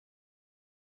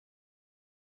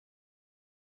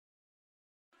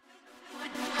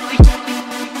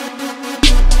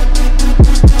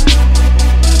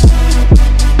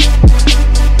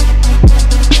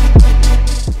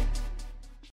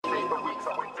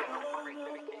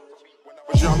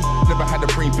was young, never had a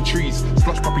brain for trees.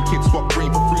 Slush puppy kids swap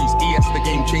brain for freeze. ES the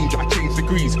game changer, I change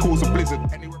degrees. Cause a blizzard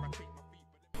anywhere I take my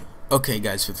feet. Okay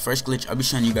guys, for the first glitch, I'll be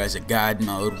showing you guys a god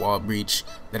mode wall breach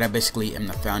that I basically am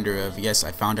the founder of. Yes,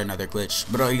 I found another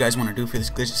glitch, but all you guys want to do for this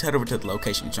glitch is head over to the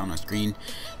location shown on screen.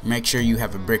 Make sure you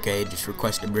have a brickade, just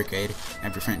request a brickade, and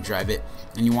have your friend drive it.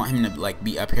 And you want him to like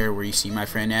be up here where you see my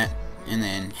friend at, and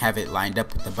then have it lined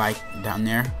up with the bike down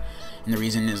there. And the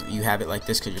reason is you have it like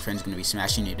this because your friend's going to be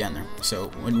smashing you down there. So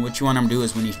what you want him to do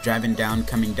is when he's driving down,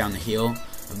 coming down the hill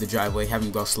of the driveway, have him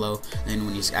go slow. And then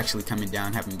when he's actually coming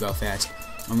down, have him go fast.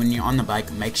 And when you're on the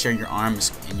bike, make sure your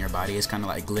arms and your body is kind of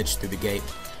like glitched through the gate.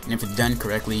 And if it's done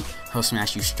correctly, he'll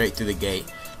smash you straight through the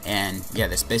gate. And yeah,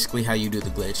 that's basically how you do the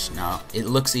glitch. Now, it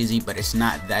looks easy, but it's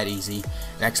not that easy.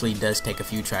 It actually does take a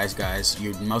few tries, guys.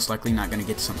 You're most likely not going to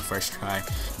get this on the first try,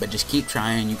 but just keep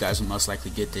trying. You guys will most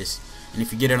likely get this. And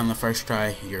if you get it on the first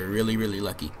try, you're really, really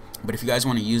lucky. But if you guys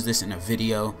want to use this in a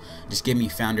video, just give me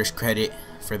founders credit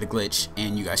for the glitch,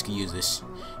 and you guys can use this.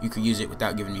 You could use it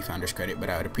without giving me founders credit, but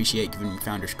I would appreciate giving me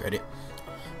founders credit.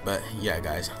 But yeah,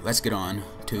 guys, let's get on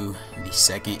to the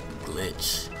second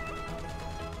glitch.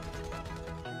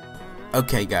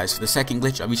 Okay guys, for the second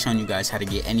glitch, I'll be showing you guys how to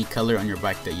get any color on your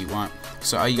bike that you want.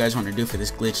 So all you guys want to do for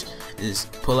this glitch is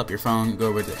pull up your phone, go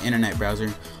over to the internet browser,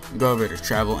 go over to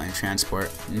travel and transport,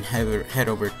 and head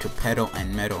over to pedal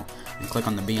and metal, and click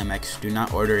on the BMX. Do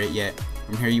not order it yet.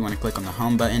 From here you want to click on the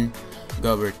home button,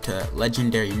 go over to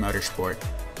legendary motorsport.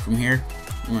 From here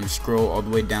you want to scroll all the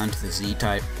way down to the Z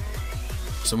type.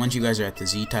 So once you guys are at the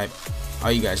Z type,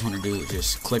 all you guys want to do is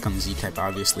just click on the Z type,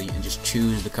 obviously, and just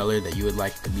choose the color that you would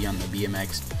like to be on the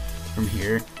BMX. From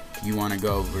here you want to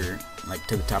go over like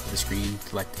to the top of the screen,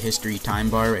 like the history time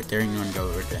bar right there, and you want to go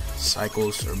over to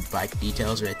cycles or bike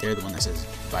details right there, the one that says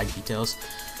bike details.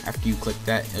 After you click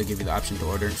that, it'll give you the option to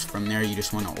order. From there you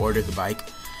just want to order the bike,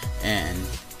 and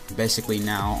basically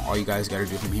now all you guys got to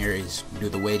do from here is do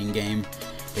the waiting game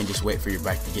and just wait for your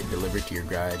bike to get delivered to your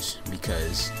garage,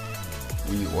 because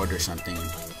when you order something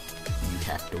you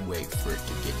have to wait for it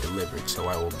to get delivered. So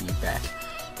I will be back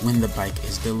when the bike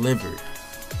is delivered.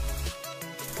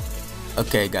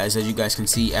 Okay guys, as you guys can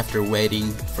see, after waiting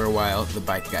for a while, the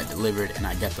bike got delivered and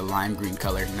I got the lime green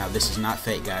color. Now this is not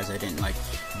fake, guys. I didn't like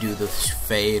do the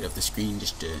fade of the screen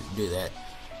just to do that.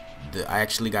 I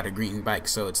actually got a green bike,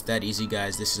 so it's that easy,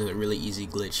 guys. This is a really easy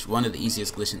glitch, one of the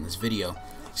easiest glitches in this video.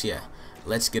 So yeah,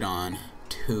 let's get on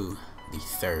to the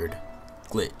third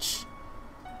glitch.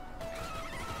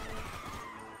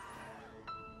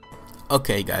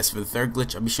 Okay guys, for the third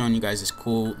glitch, I'll be showing you guys this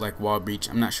cool like wall breach.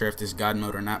 I'm not sure if this is god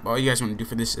mode or not, but all you guys want to do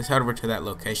for this is head over to that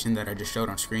location that I just showed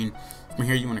on screen. From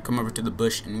here you want to come over to the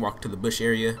bush and walk to the bush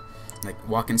area, like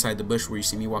walk inside the bush where you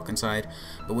see me walk inside.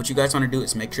 But what you guys want to do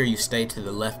is make sure you stay to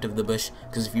the left of the bush,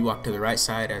 because if you walk to the right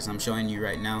side, as I'm showing you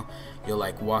right now, you'll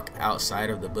like walk outside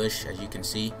of the bush, as you can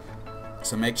see.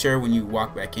 So make sure when you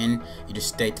walk back in, you just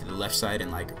stay to the left side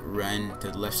and like run to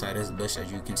the left side of the bush,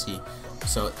 as you can see.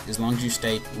 So as long as you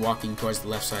stay walking towards the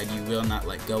left side, you will not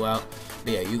like go out.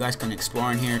 But yeah, you guys can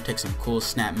explore in here, take some cool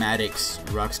Snapmatics,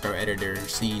 Rockstar Editor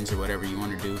scenes, or whatever you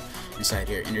want to do inside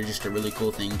here. And they're just a really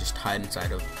cool thing just to hide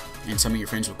inside of. And some of your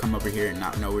friends will come over here and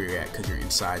not know where you're at because you're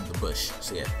inside the bush.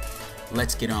 So yeah,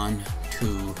 let's get on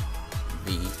to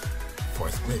the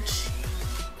fourth glitch.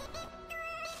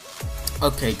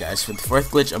 Okay guys, for the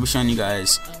fourth glitch, I'll be showing you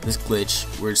guys this glitch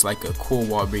where it's like a cool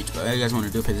wall breach. But all you guys want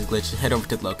to do for this glitch is head over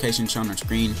to the location shown on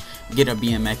screen, get a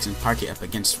BMX and park it up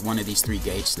against one of these three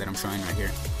gates that I'm showing right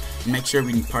here. And make sure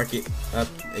when you park it up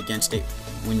against it,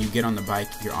 when you get on the bike,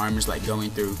 your arm is like going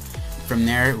through. From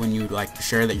there, when you like be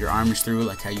sure that your arm is through,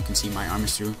 like how you can see my arm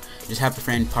is through, just have a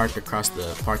friend parked across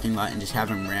the parking lot and just have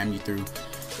him ram you through.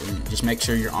 And just make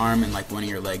sure your arm and like one of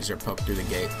your legs are poked through the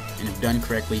gate, and if done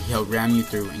correctly, he'll ram you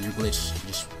through and your glitch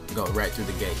just go right through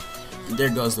the gate. And there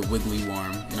goes the Wiggly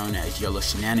Worm, known as Yellow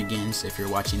Shenanigans. If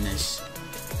you're watching this,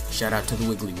 shout out to the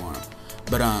Wiggly Worm.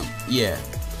 But yeah,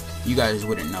 you guys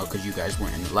wouldn't know because you guys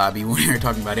weren't in the lobby when we were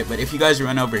talking about it. But if you guys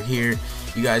run over here,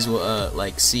 you guys will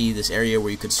like see this area where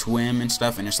you could swim and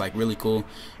stuff, and it's like really cool.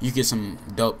 You get some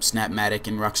dope Snapmatic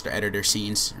and Rockstar Editor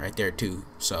scenes right there too.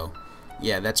 So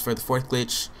yeah, that's for the fourth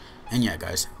glitch. And yeah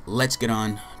guys, let's get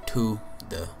on to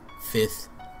the fifth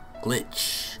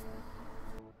glitch.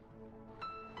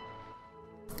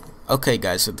 Okay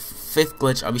guys, so the fifth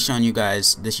glitch, I'll be showing you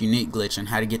guys this unique glitch on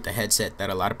how to get the headset that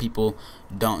a lot of people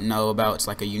don't know about. It's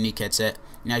like a unique headset.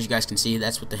 And as you guys can see,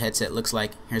 that's what the headset looks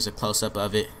like. Here's a close-up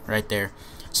of it right there.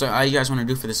 So all you guys want to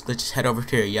do for this glitch is head over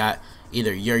to your yacht,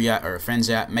 either your yacht or a friend's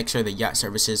yacht. Make sure the yacht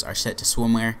services are set to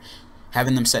swimwear.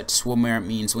 Having them set to swimwear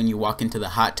means when you walk into the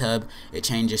hot tub, it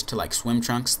changes to like swim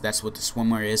trunks. That's what the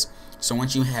swimwear is. So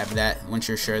once you have that, once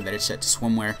you're sure that it's set to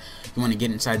swimwear, you want to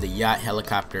get inside the yacht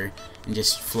helicopter and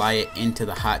just fly it into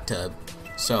the hot tub.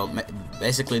 So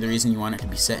basically the reason you want it to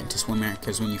be set into swimwear,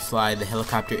 because when you fly the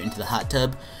helicopter into the hot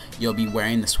tub, you'll be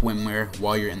wearing the swimwear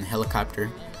while you're in the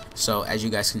helicopter. So as you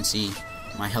guys can see,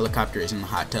 my helicopter is in the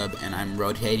hot tub and I'm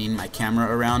rotating my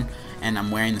camera around, and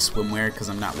I'm wearing the swimwear because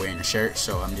I'm not wearing a shirt,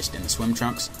 so I'm just in the swim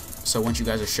trunks. So once you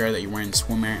guys are sure that you're wearing the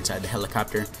swimwear inside the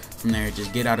helicopter, from there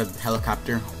just get out of the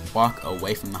helicopter, walk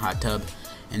away from the hot tub,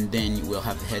 and then you will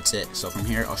have the headset. So from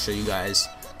here I'll show you guys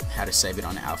how to save it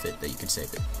on the outfit that you can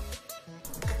save it.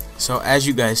 So as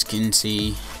you guys can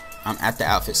see, I'm at the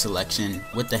outfit selection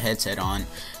with the headset on,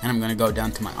 and I'm going to go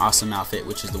down to my awesome outfit,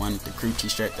 which is the one with the crew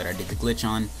t-shirt that I did the glitch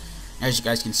on. As you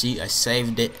guys can see, I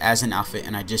saved it as an outfit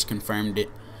and I just confirmed it.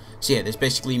 So yeah, that's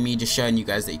basically me just showing you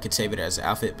guys that you could save it as an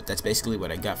outfit, but that's basically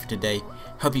what I got for today.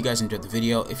 Hope you guys enjoyed the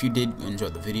video. If you did enjoy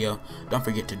the video, don't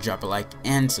forget to drop a like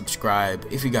and subscribe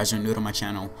if you guys are new to my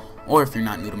channel, or if you're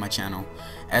not new to my channel,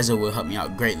 as it will help me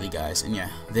out greatly, guys. And yeah,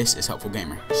 this is Helpful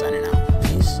Gamer, signing out.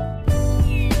 Peace.